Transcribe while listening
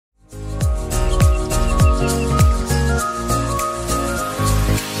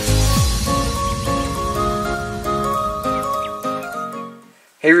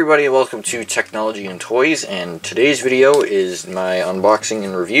Hey everybody, welcome to Technology and Toys, and today's video is my unboxing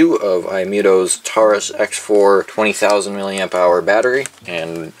and review of iMuto's Taurus X4 20,000 mAh battery.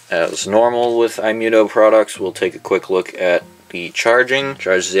 And as normal with iMuto products, we'll take a quick look at the charging.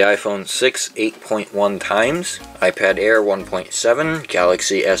 Charges the iPhone 6 8.1 times, iPad Air 1.7,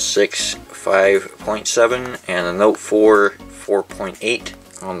 Galaxy S6 5.7, and the Note 4 4.8.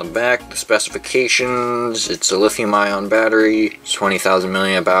 On the back, the specifications: it's a lithium-ion battery, 20,000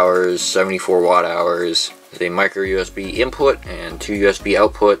 mAh, 74 watt-hours. There's a micro USB input and 2 USB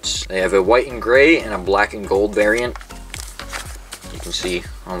outputs. They have a white and gray and a black and gold variant. You can see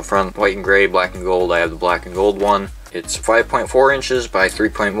on the front, white and gray, black and gold. I have the black and gold one. It's 5.4 inches by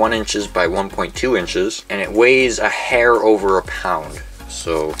 3.1 inches by 1.2 inches, and it weighs a hair over a pound.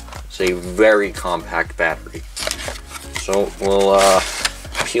 So it's a very compact battery. So we'll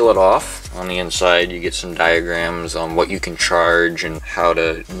peel it off. On the inside you get some diagrams on what you can charge and how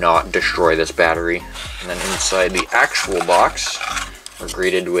to not destroy this battery. And then inside the actual box, we're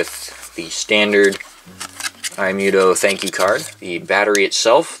greeted with the standard iMuto thank you card. The battery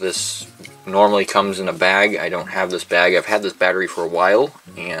itself, this normally comes in a bag. I don't have this bag. I've had this battery for a while,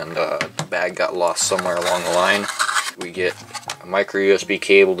 and the bag got lost somewhere along the line. We get a micro USB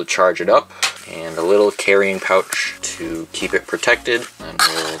cable to charge it up, and a little carrying pouch to keep it protected. And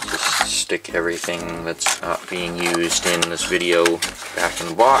we'll just stick everything that's not being used in this video back in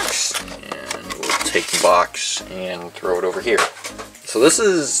the box, and we'll take the box and throw it over here. So this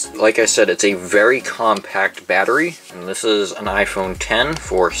is, like I said, it's a very compact battery, and this is an iPhone X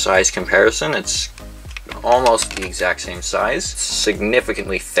for size comparison. It's almost the exact same size,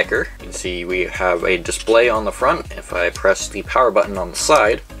 significantly thicker. You can see we have a display on the front. If I press the power button on the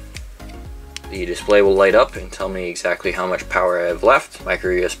side, the display will light up and tell me exactly how much power I have left.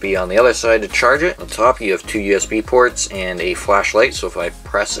 Micro USB on the other side to charge it. On top you have 2 USB ports and a flashlight, so if I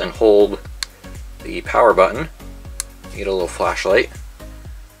press and hold the power button, you get a little flashlight.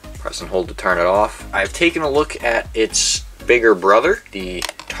 Press and hold to turn it off. I've taken a look at its bigger brother, the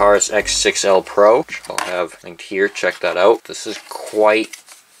Taurus X6L Pro, which I'll have linked here. Check that out. This is quite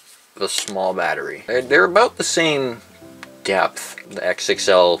the small battery. They're about the same depth. The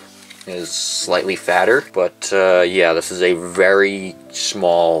X6L is slightly fatter, but yeah, this is a very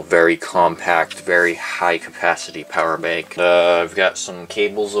small, very compact, very high capacity power bank. I've got some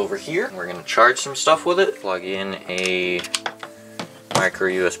cables over here. We're gonna charge some stuff with it. Plug in a micro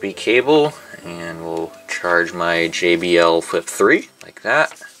USB cable, and we'll charge my JBL Flip 3 like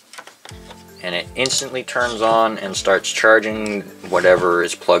that, and it instantly turns on and starts charging whatever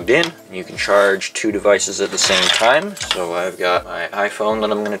is plugged in. You can charge 2 devices at the same time. So I've got my iPhone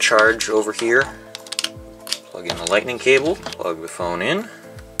that I'm going to charge over here. Plug in the lightning cable, plug the phone in,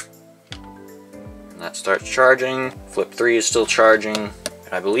 and that starts charging. Flip 3 is still charging,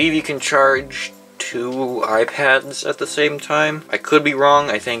 and I believe you can charge 2 iPads at the same time. I could be wrong.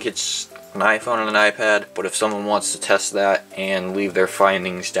 I think it's an iPhone and an iPad, but if someone wants to test that and leave their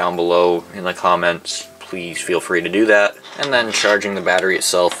findings down below in the comments, please feel free to do that. And then charging the battery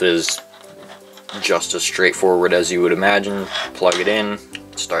itself is just as straightforward as you would imagine. Plug it in,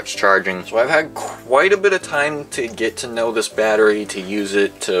 it starts charging. So I've had quite a bit of time to get to know this battery, to use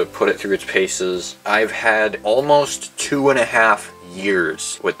it, to put it through its paces. I've had almost 2.5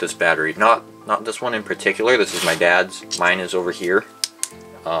 years with this battery. Not this one in particular. This is my dad's. Mine is over here.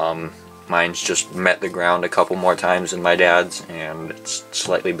 Mine's just met the ground a couple more times than my dad's, and it's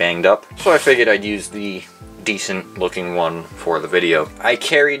slightly banged up. So I figured I'd use the decent looking one for the video. I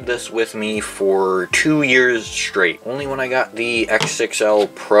carried this with me for 2 years straight. Only when I got the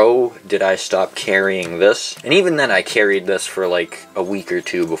X6L Pro did I stop carrying this. And even then I carried this for like a week or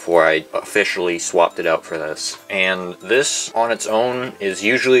 2 before I officially swapped it out for this. And this on its own is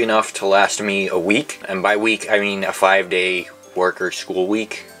usually enough to last me a week. And by week I mean a 5-day work or school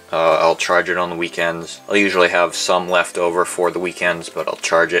week. I'll charge it on the weekends. I'll usually have some left over for the weekends, but I'll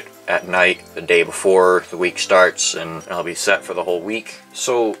charge it at night the day before the week starts, and I'll be set for the whole week.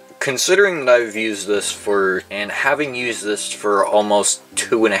 So considering that I've used this and having used this for almost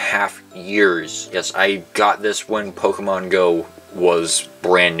 2.5 years, yes, I got this when Pokemon Go was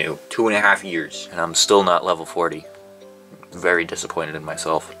brand new. 2.5 years, and I'm still not level 40. Very disappointed in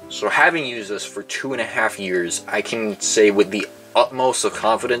myself. So having used this for 2.5 years, I can say with the utmost of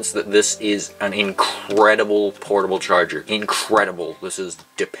confidence that this is an incredible portable charger. Incredible. This is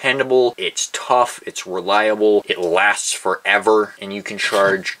dependable, it's tough, it's reliable, it lasts forever, and you can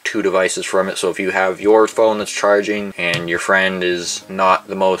charge 2 devices from it. So if you have your phone that's charging and your friend is not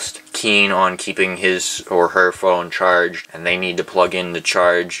the most keen on keeping his or her phone charged and they need to plug in to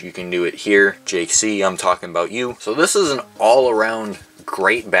charge, you can do it here. JC, I'm talking about you. So this is an all-around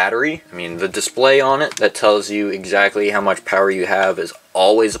great battery. I mean, the display on it that tells you exactly how much power you have is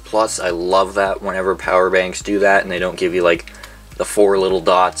always a plus. I love that whenever power banks do that and they don't give you like the 4 little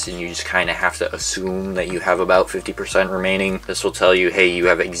dots and you just kind of have to assume that you have about 50% remaining. This will tell you, hey, you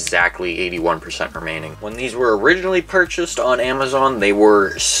have exactly 81% remaining. When these were originally purchased on Amazon, they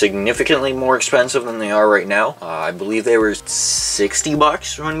were significantly more expensive than they are right now. I believe they were 60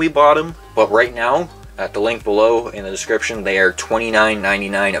 bucks when we bought them, but right now, at the link below in the description, they are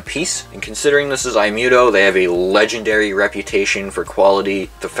 $29.99 a piece. And considering this is iMuto, they have a legendary reputation for quality.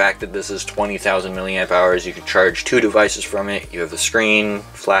 The fact that this is 20,000 milliamp hours, you can charge 2 devices from it. You have the screen,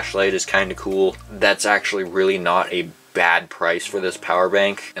 flashlight is kind of cool. That's actually really not a bad price for this power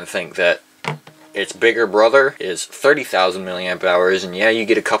bank. And think that its bigger brother is 30,000 milliamp hours, and yeah, you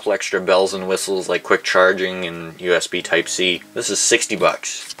get a couple extra bells and whistles like quick charging and USB Type-C. This is 60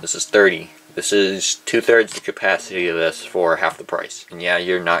 bucks. This is 30. This is 2/3 the capacity of this for half the price. And yeah,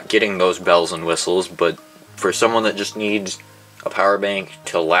 you're not getting those bells and whistles, but for someone that just needs a power bank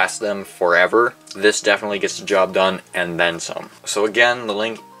to last them forever, this definitely gets the job done and then some. So again, the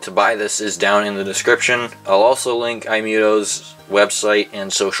link to buy this is down in the description. I'll also link iMuto's website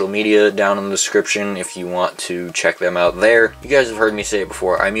and social media down in the description if you want to check them out there. You guys have heard me say it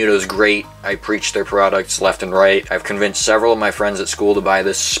before, iMuto's great. I preach their products left and right. I've convinced several of my friends at school to buy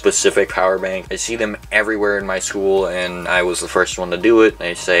this specific power bank. I see them everywhere in my school and I was the first one to do it.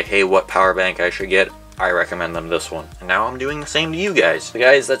 They say, hey, what power bank I should get? I recommend them this one. And now I'm doing the same to you guys. So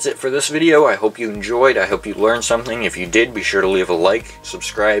guys, that's it for this video. I hope you enjoyed. I hope you learned something. If you did, be sure to leave a like,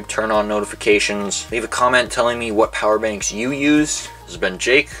 subscribe, turn on notifications, leave a comment telling me what power banks you use. This has been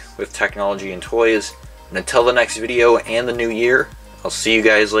Jake with Technology&Toys. And until the next video and the new year, I'll see you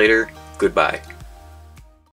guys later. Goodbye.